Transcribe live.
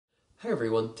Hi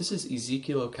everyone, this is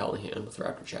Ezekiel O'Callahan with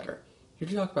Raptor Chatter, here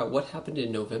to talk about what happened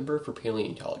in November for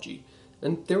paleontology.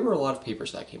 And there were a lot of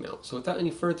papers that came out, so without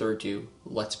any further ado,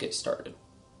 let's get started.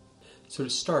 So to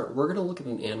start, we're going to look at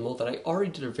an animal that I already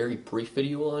did a very brief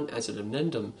video on as an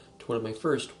addendum to one of my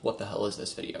first What the Hell Is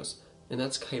This videos, and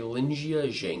that's Kylinxia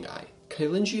zhangi.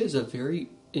 Kylinxia is a very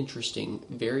interesting,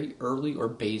 very early or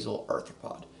basal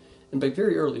arthropod. And by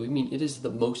very early, we mean it is the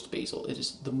most basal. It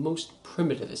is the most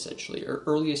primitive, essentially, or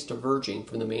earliest diverging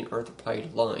from the main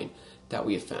arthropod line that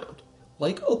we have found.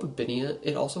 Like Opabinia,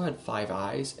 it also had 5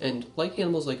 eyes, and like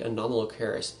animals like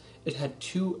Anomalocaris, it had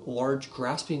 2 large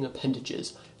grasping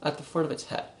appendages at the front of its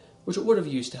head, which it would have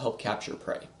used to help capture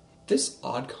prey. This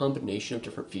odd combination of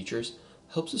different features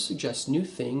helps us suggest new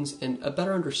things and a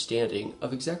better understanding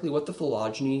of exactly what the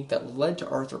phylogeny that led to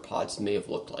arthropods may have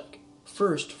looked like.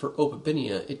 First, for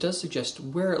Opabinia, it does suggest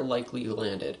where it likely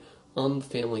landed on the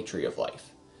family tree of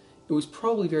life. It was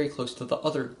probably very close to the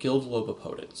other guild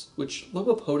lobopodens, which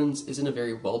lobopodens isn't a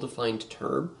very well-defined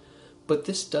term, but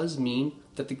this does mean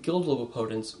that the guild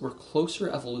lobopodens were closer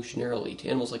evolutionarily to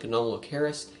animals like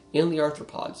Anomalocaris and the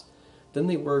arthropods than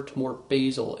they were to more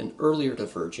basal and earlier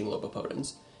diverging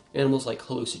lobopodens, animals like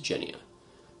Hallucigenia.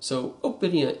 So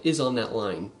Opabinia is on that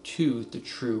line to the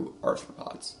true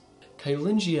arthropods.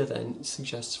 Kylinxia then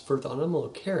suggests for the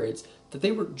Anomalocarids that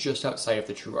they were just outside of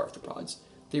the true arthropods.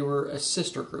 They were a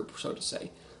sister group, so to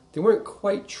say. They weren't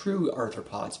quite true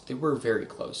arthropods, but they were very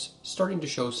close, starting to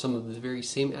show some of the very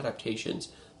same adaptations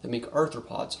that make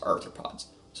arthropods,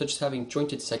 such as having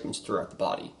jointed segments throughout the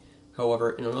body.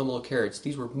 However, in Anomalocarids,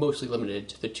 these were mostly limited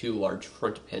to the 2 large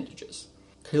front appendages.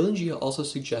 Kylinxia also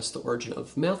suggests the origin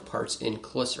of mouthparts in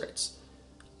chelicerates.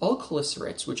 All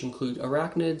chelicerates, which include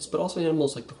arachnids, but also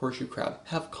animals like the horseshoe crab,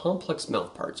 have complex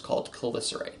mouthparts called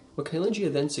chelicerae. What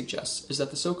Kylinxia then suggests is that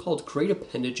the so-called great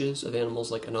appendages of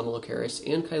animals like Anomalocaris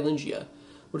and Kylinxia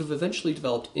would have eventually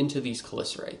developed into these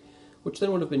chelicerae, which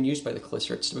then would have been used by the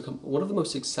chelicerates to become one of the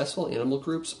most successful animal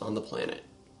groups on the planet.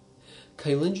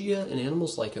 Kylinxia and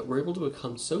animals like it were able to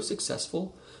become so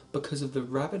successful because of the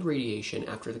rapid radiation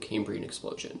after the Cambrian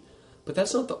explosion. But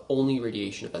that's not the only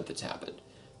radiation event that's happened.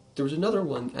 There was another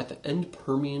one at the end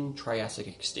Permian Triassic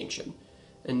extinction,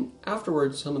 and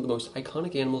afterwards some of the most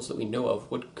iconic animals that we know of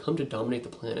would come to dominate the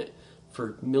planet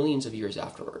for millions of years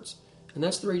afterwards, and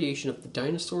that's the radiation of the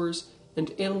dinosaurs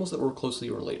and animals that were closely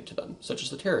related to them, such as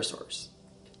the pterosaurs.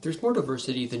 There's more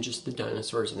diversity than just the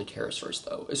dinosaurs and the pterosaurs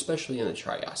though, especially in the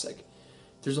Triassic.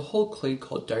 There's a whole clade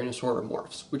called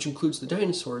Dinosauromorphs, which includes the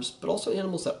dinosaurs, but also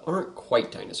animals that aren't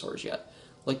quite dinosaurs yet,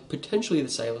 like potentially the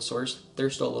silosaurs, they're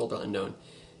still a little bit unknown,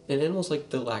 and animals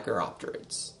like the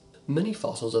lagerstattens. Many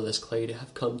fossils of this clade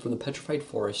have come from the petrified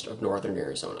forest of northern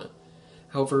Arizona.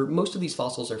 However, most of these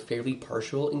fossils are fairly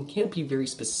partial and can't be very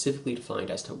specifically defined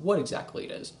as to what exactly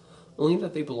it is, only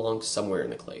that they belong somewhere in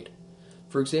the clade.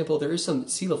 For example, there is some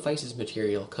coelophysis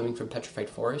material coming from petrified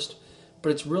forest,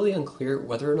 but it's really unclear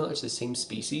whether or not it's the same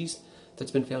species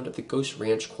that's been found at the Ghost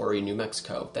Ranch Quarry in New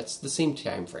Mexico. That's the same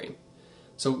time frame.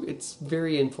 So it's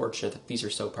very unfortunate that these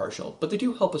are so partial, but they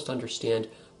do help us to understand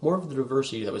more of the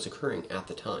diversity that was occurring at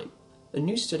the time. A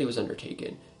new study was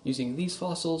undertaken using these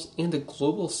fossils and a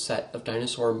global set of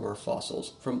Dinosauromorph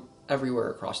fossils from everywhere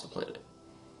across the planet.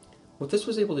 What this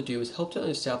was able to do is help to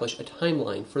establish a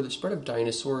timeline for the spread of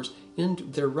dinosaurs and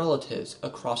their relatives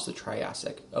across the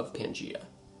Triassic of Pangaea.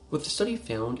 What the study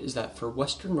found is that for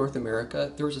Western North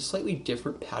America, there was a slightly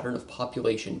different pattern of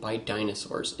population by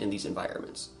dinosaurs in these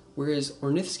environments, whereas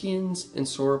ornithischians and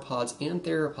sauropods and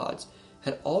theropods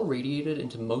had all radiated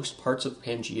into most parts of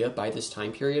Pangaea by this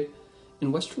time period.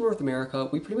 In Western North America,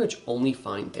 we pretty much only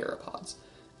find theropods,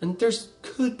 and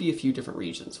could be a few different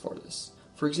reasons for this.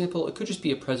 For example, it could just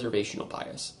be a preservational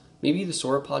bias. Maybe the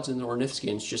sauropods and the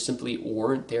ornithischians just simply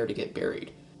weren't there to get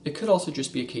buried. It could also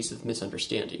just be a case of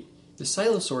misunderstanding. The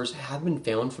silosaurs have been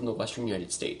found from the western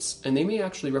United States, and they may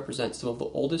actually represent some of the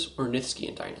oldest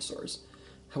ornithischian dinosaurs.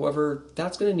 However,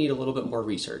 that's going to need a little bit more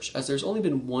research, as there's only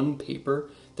been one paper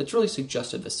that's really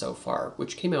suggested this so far,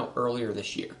 which came out earlier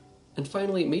this year. And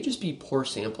finally, it may just be poor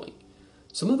sampling.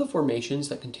 Some of the formations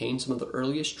that contain some of the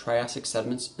earliest Triassic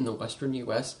sediments in the western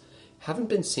US haven't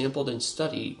been sampled and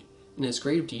studied in as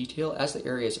great of detail as the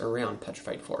areas around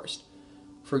petrified forest.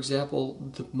 For example,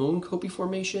 the Moenkopi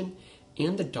Formation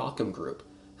and the Dockham Group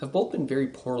have both been very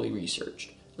poorly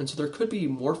researched, and so there could be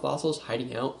more fossils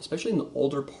hiding out, especially in the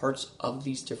older parts of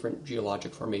these different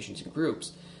geologic formations and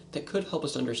groups, that could help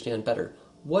us understand better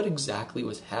what exactly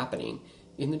was happening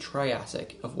in the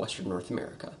Triassic of Western North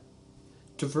America.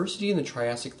 Diversity in the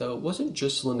Triassic, though, wasn't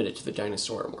just limited to the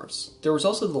Dinosauromorphs. There was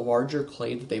also the larger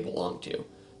clade that they belonged to,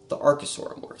 the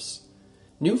Archosauromorphs.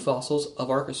 New fossils of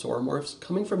Archosauromorphs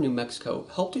coming from New Mexico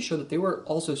helped to show that they were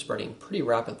also spreading pretty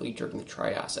rapidly during the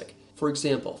Triassic. For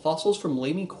example, fossils from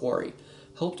Lamy Quarry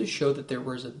helped to show that there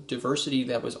was a diversity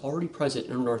that was already present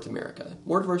in North America,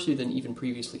 more diversity than even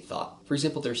previously thought. For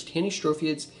example, there's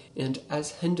Tanystropheus and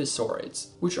Azhendosaurids,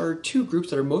 which are two groups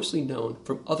that are mostly known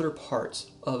from other parts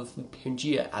of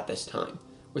Pangaea at this time,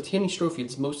 with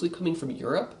Tanystropheus mostly coming from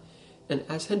Europe, and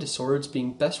Azhendosaurids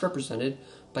being best represented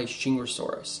by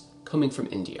Shingrosaurus, coming from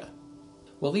India.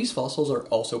 While these fossils are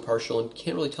also partial and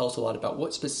can't really tell us a lot about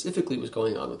what specifically was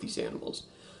going on with these animals,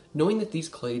 knowing that these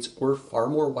clades were far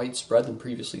more widespread than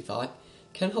previously thought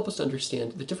can help us to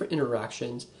understand the different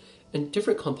interactions and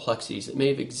different complexities that may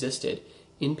have existed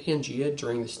in Pangaea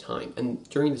during this time and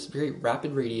during this very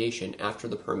rapid radiation after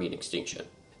the Permian extinction.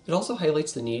 It also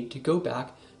highlights the need to go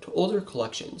back to older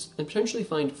collections and potentially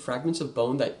find fragments of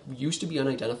bone that used to be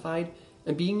unidentified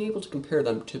and being able to compare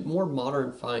them to more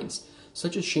modern finds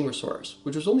such as Shingrosaurus,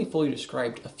 which was only fully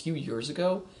described a few years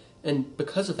ago, and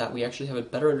because of that we actually have a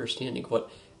better understanding of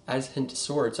what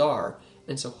Azhendosaurids are,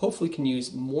 and so hopefully can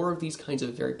use more of these kinds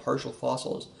of very partial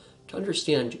fossils to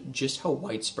understand just how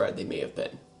widespread they may have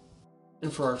been.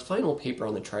 And for our final paper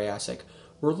on the Triassic,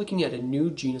 we're looking at a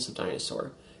new genus of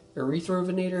dinosaur,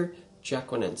 Erythrovenator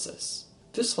jacuiensis.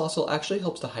 This fossil actually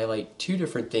helps to highlight two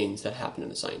different things that happen in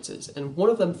the sciences, and one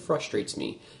of them frustrates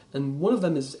me, and one of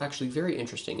them is actually very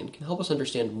interesting and can help us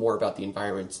understand more about the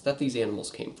environments that these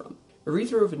animals came from.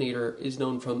 Erythrovenator is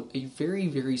known from a very,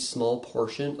 very small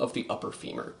portion of the upper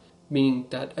femur, meaning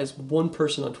that, as one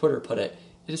person on Twitter put it,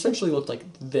 it essentially looked like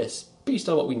this, based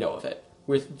on what we know of it,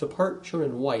 with the part shown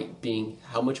in white being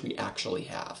how much we actually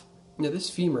have. Now, this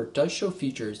femur does show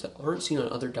features that aren't seen on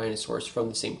other dinosaurs from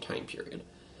the same time period,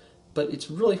 but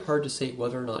it's really hard to say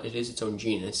whether or not it is its own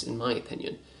genus, in my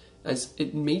opinion, as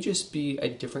it may just be a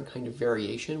different kind of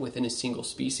variation within a single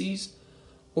species,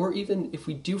 or even if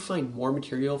we do find more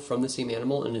material from the same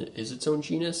animal and it is its own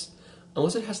genus,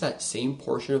 unless it has that same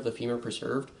portion of the femur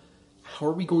preserved, how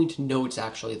are we going to know it's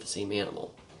actually the same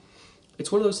animal?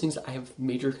 It's one of those things that I have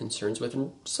major concerns with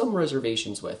and some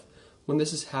reservations with when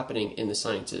this is happening in the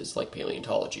sciences like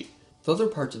paleontology. The other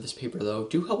parts of this paper, though,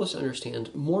 do help us to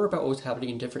understand more about what was happening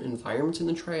in different environments in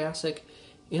the Triassic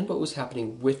and what was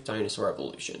happening with dinosaur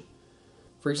evolution.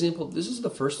 For example, this is the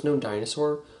first known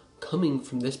dinosaur coming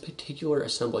from this particular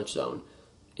assemblage zone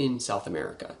in South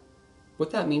America. What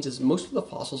that means is most of the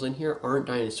fossils in here aren't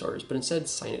dinosaurs, but instead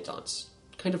cynodonts,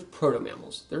 kind of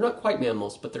proto-mammals. They're not quite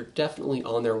mammals, but they're definitely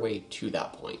on their way to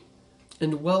that point.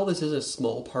 And while this is a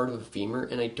small part of a femur,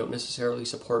 and I don't necessarily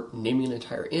support naming an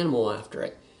entire animal after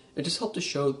it, it just helped to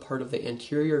show part of the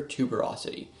anterior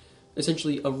tuberosity,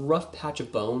 essentially a rough patch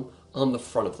of bone on the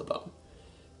front of the bone.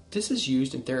 This is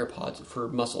used in theropods for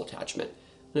muscle attachment,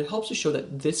 and it helps to show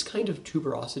that this kind of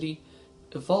tuberosity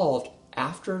evolved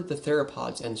after the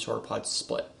theropods and sauropods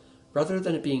split, rather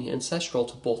than it being ancestral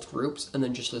to both groups and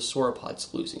then just the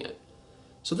sauropods losing it.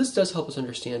 So this does help us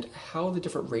understand how the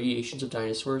different radiations of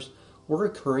dinosaurs were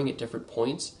occurring at different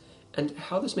points, and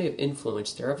how this may have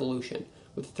influenced their evolution,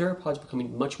 with the theropods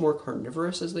becoming much more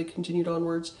carnivorous as they continued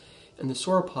onwards, and the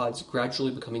sauropods gradually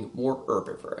becoming more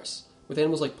herbivorous, with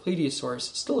animals like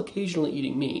Plesiosaurus still occasionally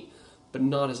eating meat, but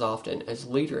not as often as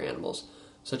later animals,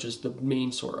 such as the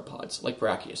main sauropods, like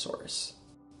Brachiosaurus.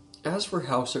 As for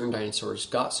how certain dinosaurs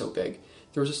got so big,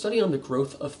 there was a study on the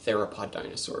growth of theropod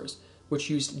dinosaurs, which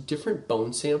used different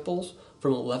bone samples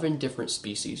from 11 different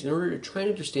species in order to try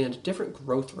and understand different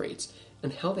growth rates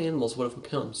and how the animals would have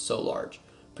become so large,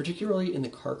 particularly in the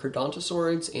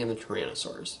Carcharodontosaurids and the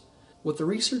Tyrannosaurs. What the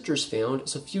researchers found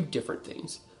is a few different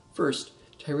things. First,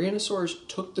 Tyrannosaurs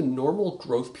took the normal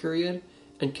growth period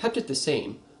and kept it the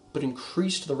same, but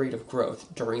increased the rate of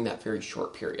growth during that very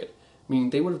short period, meaning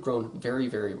they would have grown very,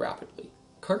 very rapidly.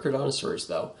 Carcharodontosaurs,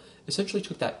 though, essentially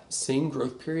took that same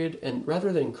growth period and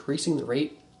rather than increasing the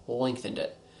rate, lengthened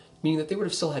it, meaning that they would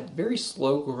have still had very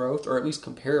slow growth, or at least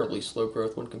comparably slow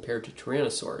growth when compared to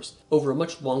Tyrannosaurs, over a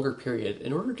much longer period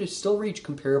in order to still reach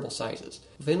comparable sizes,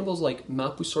 with animals like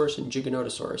Mapusaurus and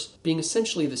Giganotosaurus being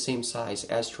essentially the same size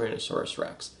as Tyrannosaurus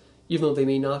rex, even though they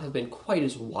may not have been quite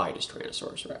as wide as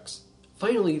Tyrannosaurus rex.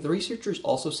 Finally, the researchers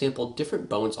also sampled different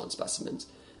bones on specimens,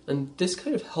 and this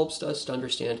kind of helps us to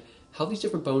understand how these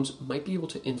different bones might be able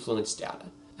to influence data.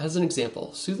 As an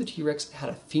example, Sue the T-Rex had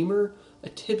a femur, a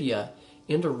tibia,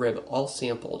 and a rib all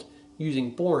sampled, using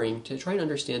boring to try and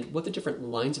understand what the different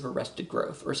lines of arrested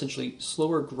growth, or essentially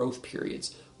slower growth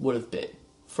periods, would have been.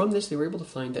 From this, they were able to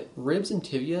find that ribs and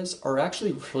tibias are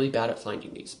actually really bad at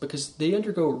finding these, because they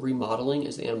undergo remodeling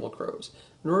as the animal grows,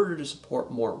 in order to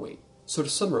support more weight. So to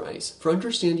summarize, for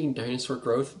understanding dinosaur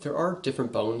growth, there are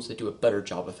different bones that do a better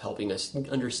job of helping us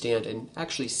understand and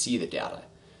actually see the data.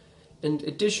 And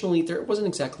additionally, there wasn't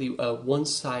exactly a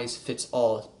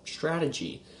one-size-fits-all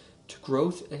strategy to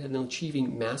growth and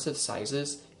achieving massive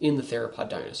sizes in the theropod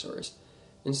dinosaurs.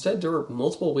 Instead, there were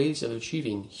multiple ways of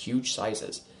achieving huge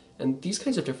sizes, and these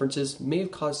kinds of differences may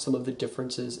have caused some of the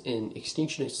differences in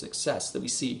extinction success that we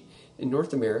see in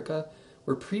North America,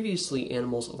 where previously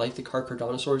animals like the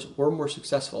carcharodontosaurs were more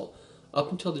successful,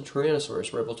 up until the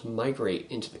tyrannosaurs were able to migrate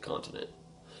into the continent.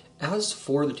 As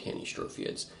for the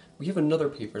Tanystrophiids, we have another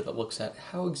paper that looks at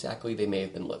how exactly they may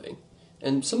have been living.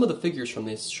 And some of the figures from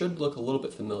this should look a little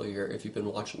bit familiar if you've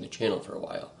been watching the channel for a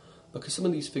while, because some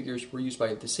of these figures were used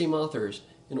by the same authors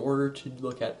in order to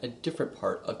look at a different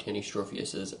part of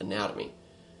Tanystropheus' anatomy.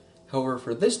 However,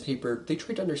 for this paper, they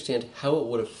tried to understand how it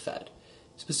would have fed,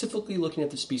 specifically looking at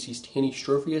the species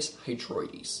Tanystropheus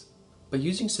hydroides. By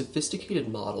using sophisticated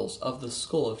models of the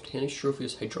skull of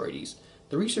Tanystropheus hydroides,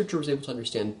 the researcher was able to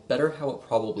understand better how it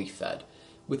probably fed,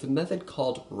 with a method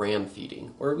called ram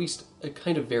feeding, or at least a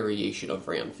kind of variation of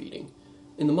ram feeding.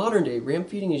 In the modern day, ram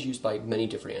feeding is used by many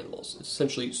different animals. It's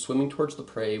essentially swimming towards the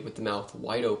prey with the mouth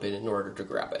wide open in order to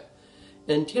grab it.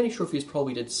 And Tanystropheus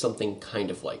probably did something kind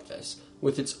of like this,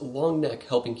 with its long neck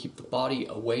helping keep the body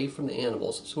away from the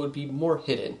animals so it would be more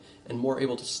hidden and more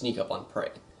able to sneak up on prey.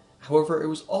 However, it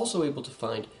was also able to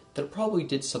find that it probably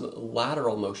did some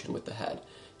lateral motion with the head,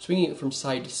 swinging it from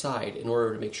side to side in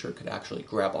order to make sure it could actually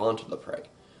grab onto the prey.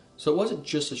 So it wasn't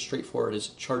just as straightforward as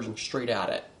charging straight at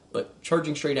it, but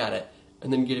charging straight at it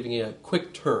and then giving it a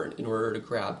quick turn in order to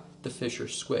grab the fish or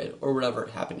squid or whatever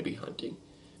it happened to be hunting.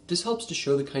 This helps to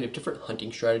show the kind of different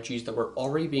hunting strategies that were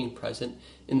already being present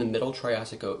in the Middle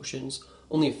Triassic oceans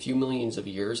only a few millions of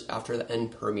years after the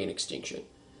end Permian extinction.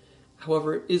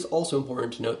 However, it is also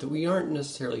important to note that we aren't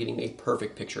necessarily getting a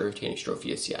perfect picture of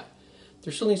Tanystropheus yet.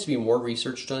 There still needs to be more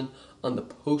research done on the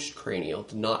postcranial,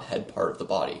 the not head part of the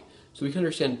body, so we can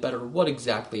understand better what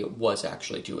exactly it was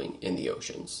actually doing in the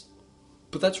oceans.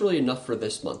 But that's really enough for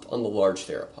this month on the large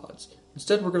theropods.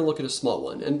 Instead, we're going to look at a small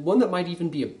one, and one that might even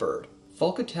be a bird.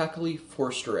 Falcatakely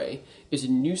forsterae is a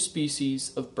new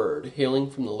species of bird hailing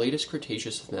from the latest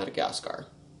Cretaceous of Madagascar.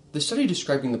 The study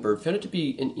describing the bird found it to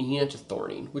be an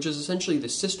Eanthithornine, which is essentially the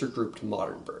sister group to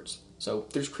modern birds. So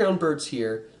there's crown birds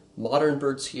here, modern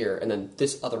birds here, and then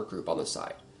this other group on the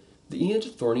side. The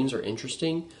Eanthithornines are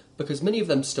interesting because many of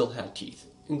them still had teeth,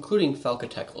 including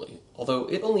Falcatakely, although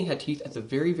it only had teeth at the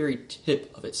very, very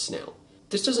tip of its snout.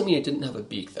 This doesn't mean it didn't have a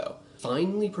beak, though.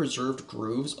 Finely preserved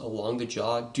grooves along the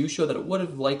jaw do show that it would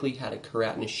have likely had a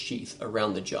keratinous sheath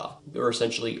around the jaw, or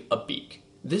essentially a beak.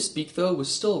 This beak, though,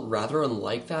 was still rather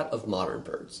unlike that of modern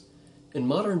birds. In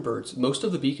modern birds, most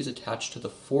of the beak is attached to the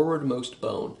forwardmost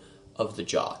bone of the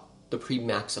jaw, the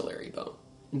premaxillary bone.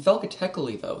 In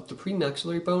Falcatakely, though, the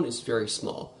premaxillary bone is very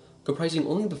small, comprising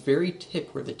only the very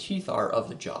tip where the teeth are of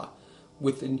the jaw,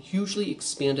 with a hugely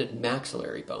expanded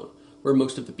maxillary bone, where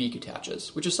most of the beak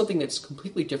attaches, which is something that's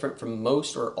completely different from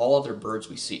most or all other birds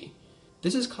we see.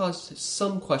 This has caused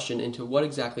some question into what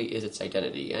exactly is its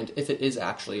identity, and if it is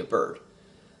actually a bird.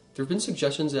 There have been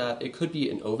suggestions that it could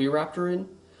be an oviraptoran,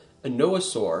 a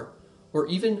Nonesuch, or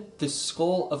even the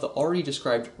skull of the already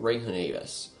described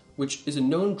Rayhonavis, which is a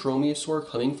known dromaeosaur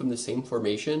coming from the same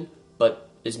formation, but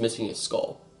is missing its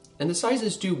skull. And the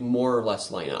sizes do more or less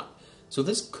line up. So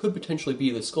this could potentially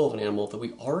be the skull of an animal that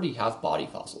we already have body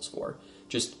fossils for,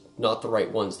 just not the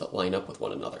right ones that line up with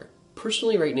one another.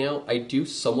 Personally, right now, I do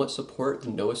somewhat support the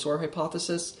Nonesuch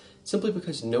hypothesis, simply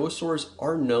because Nonesuchs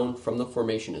are known from the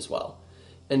formation as well.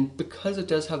 And because it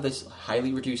does have this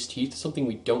highly reduced teeth, something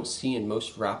we don't see in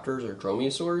most raptors or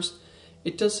dromaeosaurs,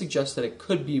 it does suggest that it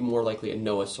could be more likely a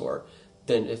Nonesuch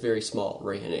than a very small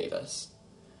Rayhonavis.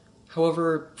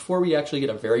 However, before we actually get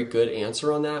a very good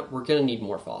answer on that, we're going to need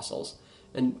more fossils.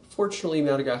 And fortunately,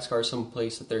 Madagascar is some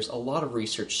place that there's a lot of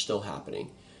research still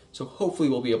happening. So hopefully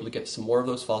we'll be able to get some more of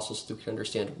those fossils so we can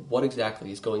understand what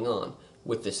exactly is going on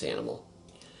with this animal.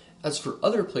 As for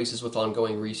other places with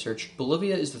ongoing research,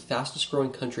 Bolivia is the fastest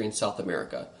growing country in South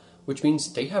America, which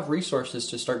means they have resources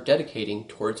to start dedicating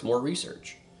towards more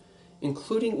research,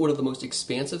 including one of the most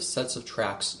expansive sets of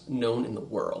tracks known in the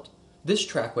world. This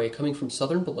trackway coming from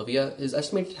southern Bolivia is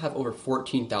estimated to have over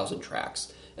 14,000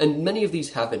 tracks, and many of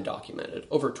these have been documented,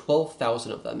 over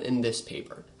 12,000 of them in this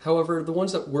paper. However, the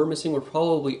ones that were missing were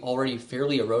probably already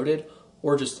fairly eroded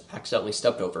or just accidentally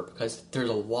stepped over because there's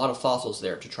a lot of fossils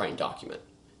there to try and document.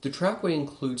 The trackway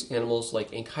includes animals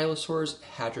like ankylosaurs,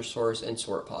 hadrosaurs, and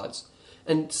sauropods,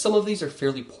 and some of these are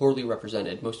fairly poorly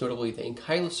represented, most notably the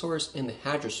ankylosaurs and the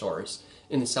hadrosaurs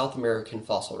in the South American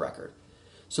fossil record.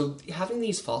 So having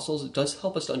these fossils does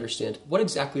help us to understand what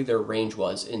exactly their range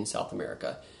was in South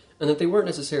America, and that they weren't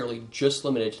necessarily just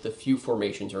limited to the few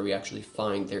formations where we actually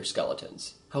find their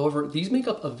skeletons. However, these make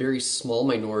up a very small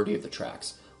minority of the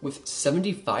tracks, with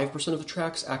 75% of the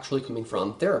tracks actually coming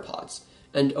from theropods,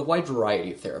 and a wide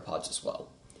variety of theropods as well.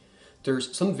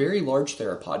 There's some very large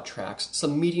theropod tracks,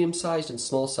 some medium-sized and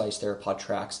small-sized theropod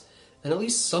tracks, and at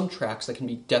least some tracks that can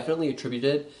be definitely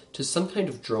attributed to some kind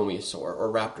of dromaeosaur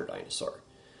or raptor dinosaur.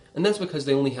 And that's because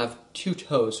they only have 2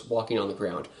 toes walking on the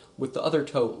ground, with the other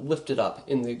toe lifted up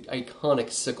in the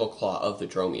iconic sickle claw of the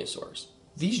dromaeosaurs.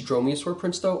 These dromaeosaur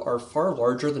prints, though, are far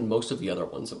larger than most of the other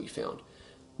ones that we found,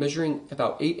 measuring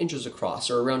about 8 inches across,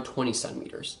 or around 20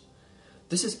 centimeters.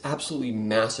 This is absolutely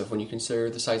massive when you consider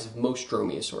the size of most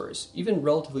dromaeosaurs, even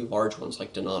relatively large ones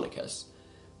like Deinonychus.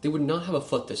 They would not have a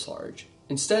foot this large.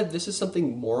 Instead, this is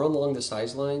something more along the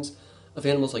size lines of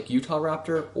animals like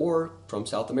Utahraptor or, from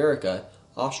South America,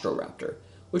 Austroraptor,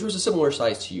 which was a similar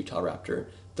size to Utahraptor,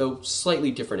 though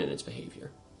slightly different in its behavior.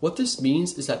 What this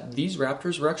means is that these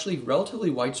raptors were actually relatively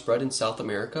widespread in South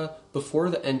America before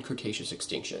the end Cretaceous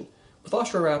extinction, with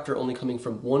Austroraptor only coming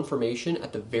from one formation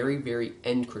at the very, very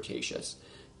end Cretaceous.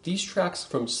 These tracks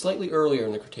from slightly earlier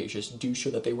in the Cretaceous do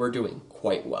show that they were doing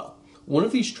quite well. One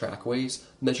of these trackways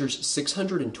measures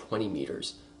 620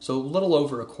 meters, so a little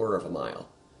over a quarter of a mile.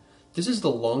 This is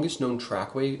the longest known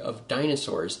trackway of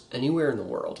dinosaurs anywhere in the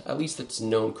world, at least that's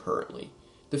known currently.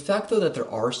 The fact, though, that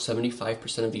there are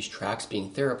 75% of these tracks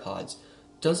being theropods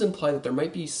does imply that there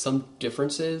might be some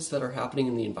differences that are happening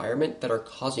in the environment that are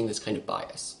causing this kind of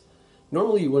bias.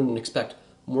 Normally, you wouldn't expect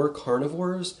more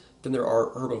carnivores than there are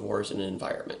herbivores in an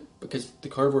environment, because the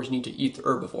carnivores need to eat the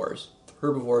herbivores. The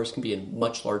herbivores can be in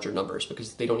much larger numbers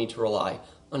because they don't need to rely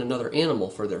on another animal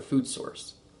for their food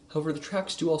source. However, the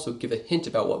tracks do also give a hint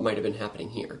about what might have been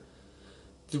happening here.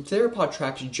 The theropod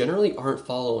tracks generally aren't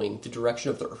following the direction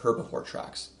of the herbivore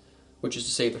tracks, which is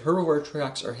to say the herbivore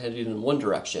tracks are headed in one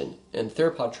direction and the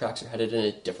theropod tracks are headed in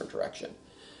a different direction.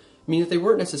 Meaning that they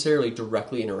weren't necessarily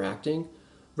directly interacting,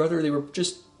 rather they were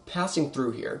just passing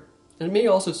through here. And it may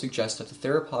also suggest that the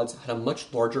theropods had a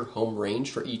much larger home range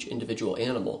for each individual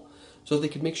animal, so they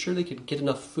could make sure they could get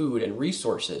enough food and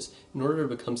resources in order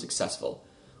to become successful,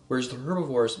 whereas the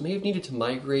herbivores may have needed to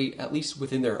migrate, at least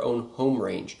within their own home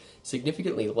range,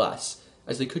 significantly less,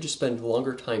 as they could just spend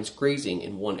longer times grazing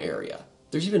in one area.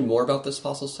 There's even more about this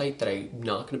fossil site that I'm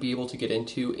not going to be able to get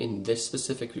into in this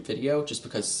specific video, just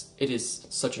because it is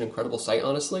such an incredible site,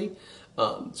 honestly.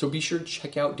 So be sure to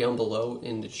check out down below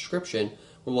in the description,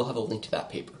 where we'll have a link to that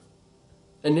paper.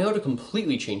 And now to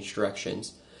completely change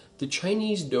directions, the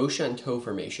Chinese Doshantou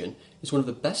Formation is one of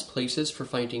the best places for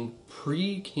finding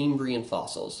pre-Cambrian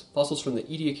fossils from the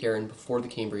Ediacaran before the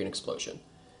Cambrian explosion.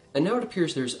 And now it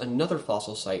appears there's another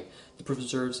fossil site that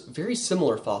preserves very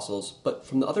similar fossils, but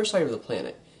from the other side of the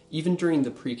planet. Even during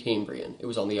the pre-Cambrian, it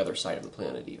was on the other side of the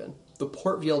planet even. The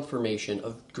Port Veld Formation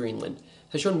of Greenland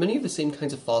has shown many of the same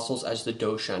kinds of fossils as the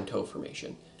Doshantou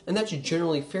Formation, and that's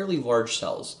generally fairly large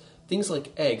cells, things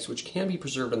like eggs, which can be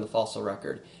preserved in the fossil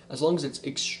record, as long as it's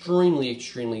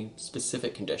extremely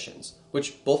specific conditions,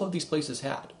 which both of these places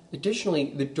had.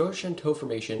 Additionally, the Doshantou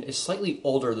Formation is slightly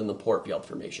older than the Port Veld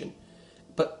Formation,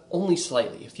 but only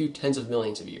slightly, a few tens of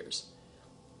millions of years.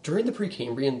 During the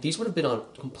Precambrian, these would have been on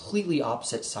completely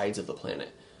opposite sides of the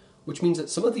planet, which means that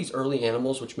some of these early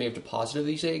animals which may have deposited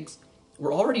these eggs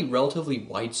were already relatively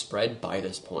widespread by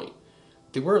this point.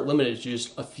 They weren't limited to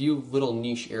just a few little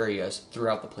niche areas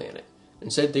throughout the planet.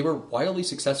 Instead, they were wildly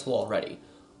successful already,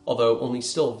 although only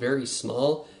still very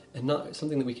small and not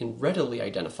something that we can readily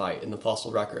identify in the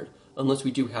fossil record, unless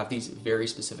we do have these very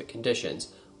specific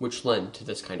conditions which lend to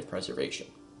this kind of preservation.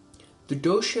 The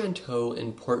Doshantou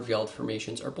and Port Veld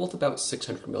formations are both about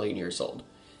 600 million years old,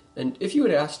 and if you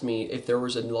had asked me if there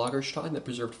was a lagerstatten that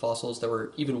preserved fossils that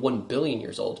were even 1 billion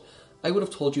years old, I would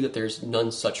have told you that there's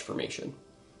none such formation.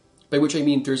 By which I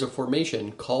mean there's a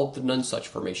formation called the Nonesuch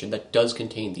Formation that does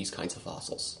contain these kinds of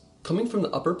fossils. Coming from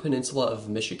the Upper Peninsula of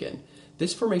Michigan,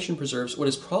 this formation preserves what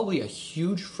is probably a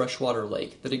huge freshwater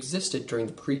lake that existed during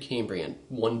the Precambrian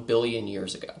 1 billion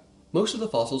years ago. Most of the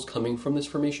fossils coming from this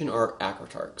formation are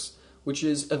acrotarchs, which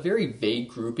is a very vague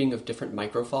grouping of different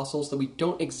microfossils that we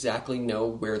don't exactly know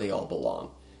where they all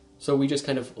belong. So we just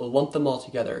kind of lump them all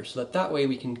together so that way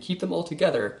we can keep them all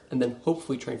together and then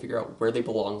hopefully try and figure out where they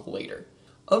belong later.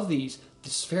 Of these, the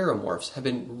Spheromorphs have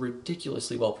been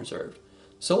ridiculously well preserved.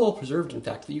 So well preserved, in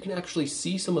fact, that you can actually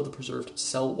see some of the preserved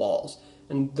cell walls,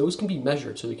 and those can be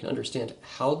measured so we can understand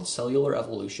how the cellular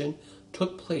evolution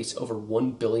took place over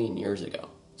 1 billion years ago.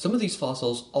 Some of these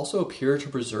fossils also appear to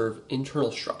preserve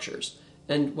internal structures,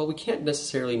 And while we can't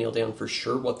necessarily nail down for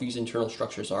sure what these internal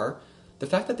structures are, the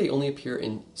fact that they only appear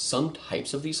in some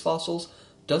types of these fossils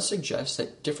does suggest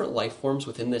that different life forms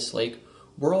within this lake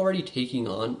were already taking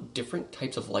on different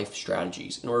types of life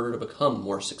strategies in order to become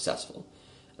more successful.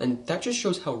 And that just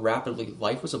shows how rapidly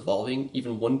life was evolving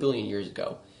even 1 billion years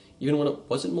ago. Even when it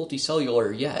wasn't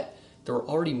multicellular yet, there were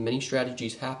already many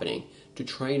strategies happening to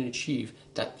try and achieve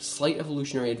that slight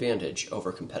evolutionary advantage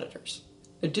over competitors.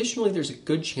 Additionally, there's a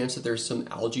good chance that there's some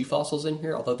algae fossils in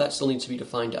here, although that still needs to be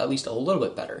defined at least a little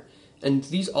bit better. And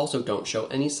these also don't show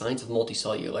any signs of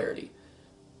multicellularity.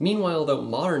 Meanwhile, though,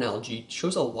 modern algae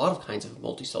shows a lot of kinds of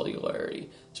multicellularity,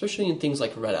 especially in things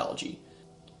like red algae.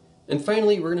 And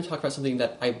finally, we're going to talk about something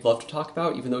that I'd love to talk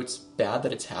about, even though it's bad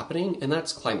that it's happening, and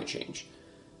that's climate change.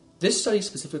 This study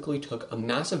specifically took a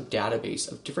massive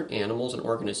database of different animals and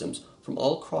organisms from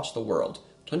all across the world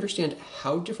to understand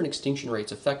how different extinction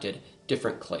rates affected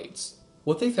different clades.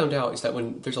 What they found out is that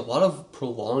when there's a lot of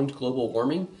prolonged global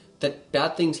warming, that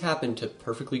bad things happen to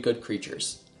perfectly good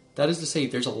creatures. That is to say,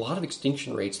 there's a lot of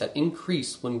extinction rates that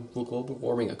increase when global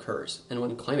warming occurs and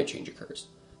when climate change occurs.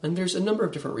 And there's a number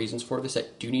of different reasons for this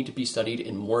that do need to be studied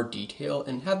in more detail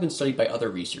and have been studied by other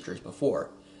researchers before.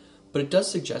 But it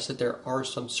does suggest that there are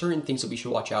some certain things that we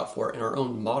should watch out for in our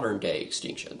own modern day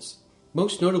extinctions.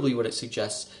 Most notably, what it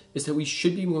suggests is that we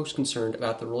should be most concerned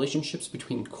about the relationships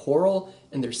between coral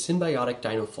and their symbiotic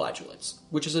dinoflagellates,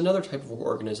 which is another type of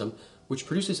organism which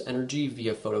produces energy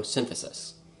via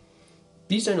photosynthesis.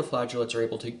 These dinoflagellates are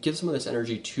able to give some of this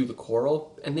energy to the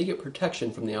coral, and they get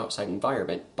protection from the outside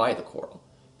environment by the coral.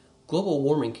 Global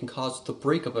warming can cause the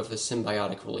breakup of this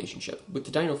symbiotic relationship, with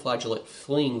the dinoflagellate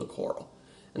fleeing the coral,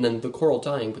 and then the coral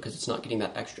dying because it's not getting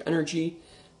that extra energy,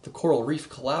 the coral reef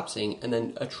collapsing, and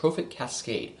then a trophic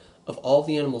cascade of all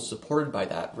the animals supported by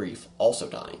that reef also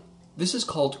dying. This is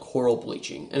called coral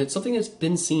bleaching, and it's something that's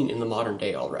been seen in the modern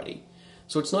day already.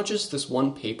 So it's not just this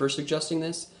one paper suggesting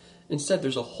this. Instead,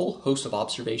 there's a whole host of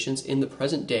observations in the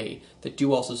present day that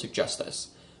do also suggest this,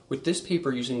 with this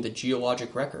paper using the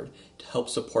geologic record to help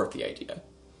support the idea.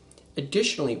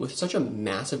 Additionally, with such a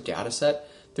massive data set,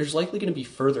 there's likely going to be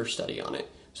further study on it,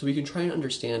 so we can try and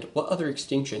understand what other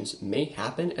extinctions may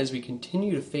happen as we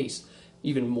continue to face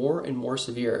even more and more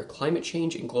severe climate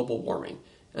change and global warming,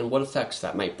 and what effects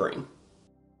that might bring.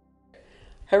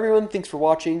 Hi everyone, thanks for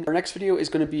watching. Our next video is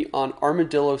going to be on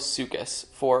Armadillosuchus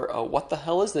for What the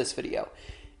Hell Is This video?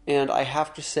 And I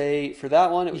have to say, for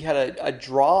that one, we had a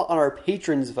draw on our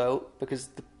patrons vote, because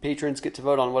the patrons get to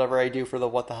vote on whatever I do for the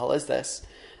What the Hell Is This?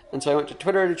 And so I went to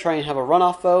Twitter to try and have a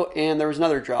runoff vote, and there was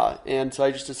another draw. And so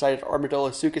I just decided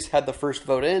Armadillosuchus had the first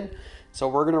vote in, so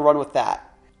we're going to run with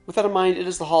that. With that in mind, it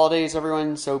is the holidays,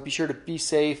 everyone, so be sure to be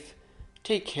safe,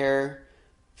 take care,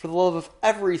 for the love of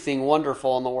everything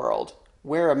wonderful in the world,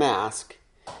 wear a mask,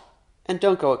 and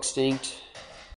don't go extinct.